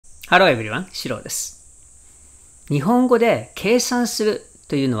Hello everyone, Shiro です。日本語で計算する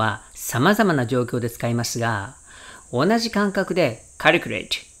というのは様々な状況で使いますが、同じ感覚で calculate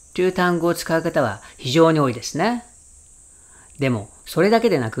という単語を使う方は非常に多いですね。でも、それだけ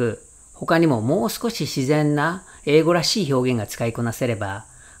でなく、他にももう少し自然な英語らしい表現が使いこなせれば、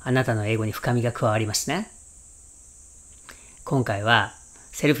あなたの英語に深みが加わりますね。今回は、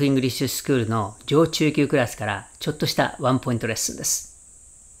セルフイングリッシュスクールの上中級クラスからちょっとしたワンポイントレッスンです。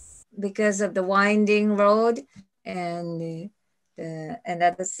Because of the winding road and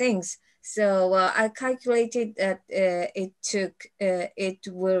other things. So I calculated that it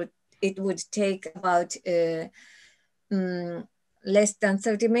would take about less than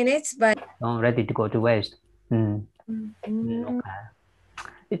 30 minutes, but ready to go to waste. Okay.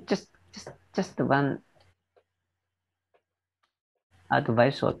 It's just one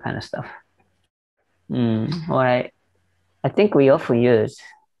advice or kind of stuff. All right. I think we often use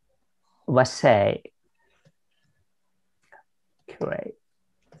say calculate,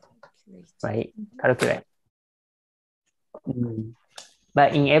 right? Calculate.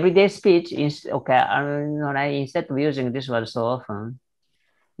 But in everyday speech, instead of using this word so often,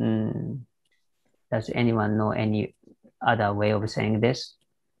 does anyone know any other way of saying this?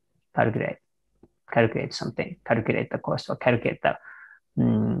 Calculate something, calculate the cost, or calculate the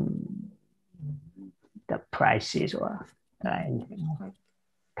prices, or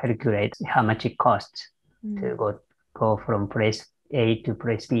calculate how much it costs to go from place A to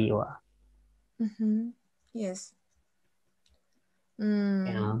place B, or yes.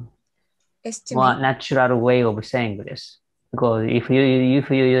 More natural way of saying this. Because if you use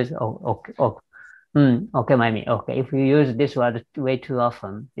if you use this word way too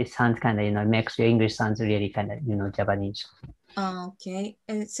often, it sounds kind of makes your English sounds really kind of Japanese. Okay.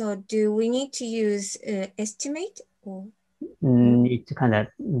 So do we need to use estimate or? It's kind of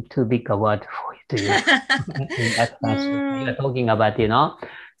too big a word for you to use. In that sense, you're talking about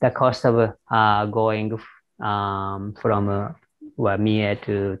the cost of going from Mie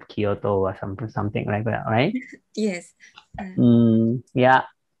to Kyoto or something like that, right? Yes. Yeah.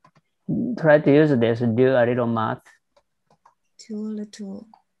 Try to use this. Do a little math. Do a little.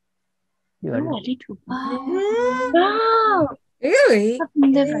 Wow. Really?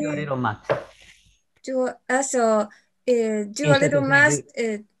 Do a little math. Do a little math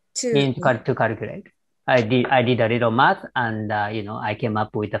to calculate. I did a little math, and I came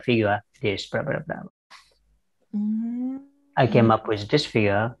up with a figure. This blah blah blah. I came up with this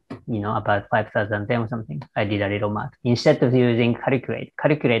figure, about 5,010 or something. I did a little math. Instead of using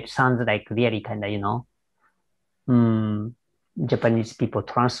calculate sounds like really kind of, Japanese people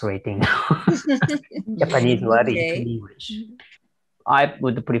translating Japanese word into English. I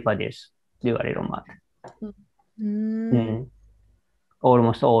would prefer this, do a little math.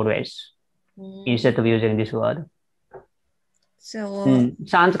 Almost always, instead of using this word. So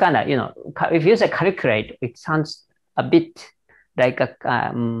sounds kind of, if you say calculate, it sounds a bit like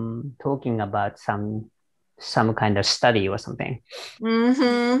talking about some kind of study or something.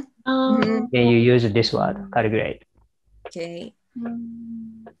 Then you use this word, calculate. Okay.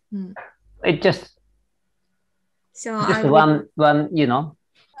 It just one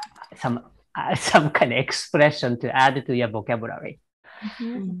some kind of expression to add to your vocabulary.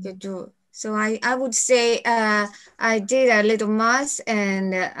 So I would say I did a little math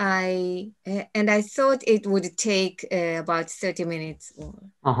and I thought it would take about 30 minutes.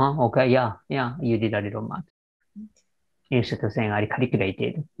 Okay, yeah, you did a little math. Instead of saying I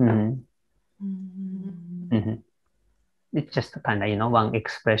calculated. It's just kind of one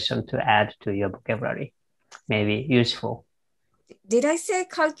expression to add to your vocabulary. Maybe useful. Did I say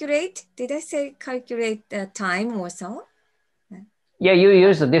calculate? Did I say calculate the time or so? Yeah, you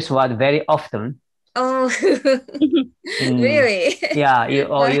use this word very often. Oh, really? Yeah, you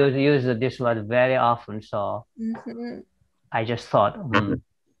use this word very often. So I just thought.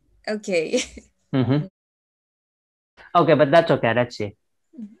 Okay. Okay, but that's okay. Let's see.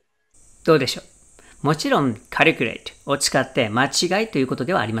 どうでしょう。もちろん、calculate を使って間違いということ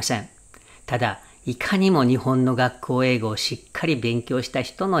ではありません。ただ、いかにも日本の学校英語をしっかり勉強した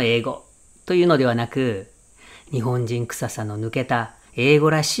人の英語というのではなく、日本人臭さの抜けた英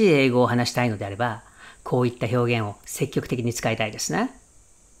語らしい英語を話したいのであれば、こういった表現を積極的に使いたいですね。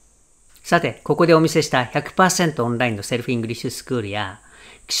さて、ここでお見せした 100% オンラインのセルフイングリッシュスクールや、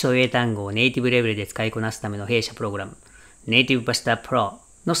基礎英単語をネイティブレベルで使いこなすための弊社プログラム、ネイティブバスタープロ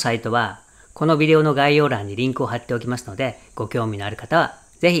のサイトは、このビデオの概要欄にリンクを貼っておきますので、ご興味のある方は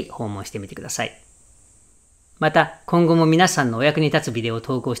ぜひ訪問してみてください。また、今後も皆さんのお役に立つビデオを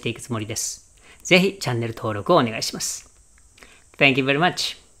投稿していくつもりです。ぜひチャンネル登録をお願いします。Thank you very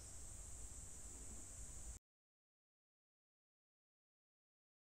much.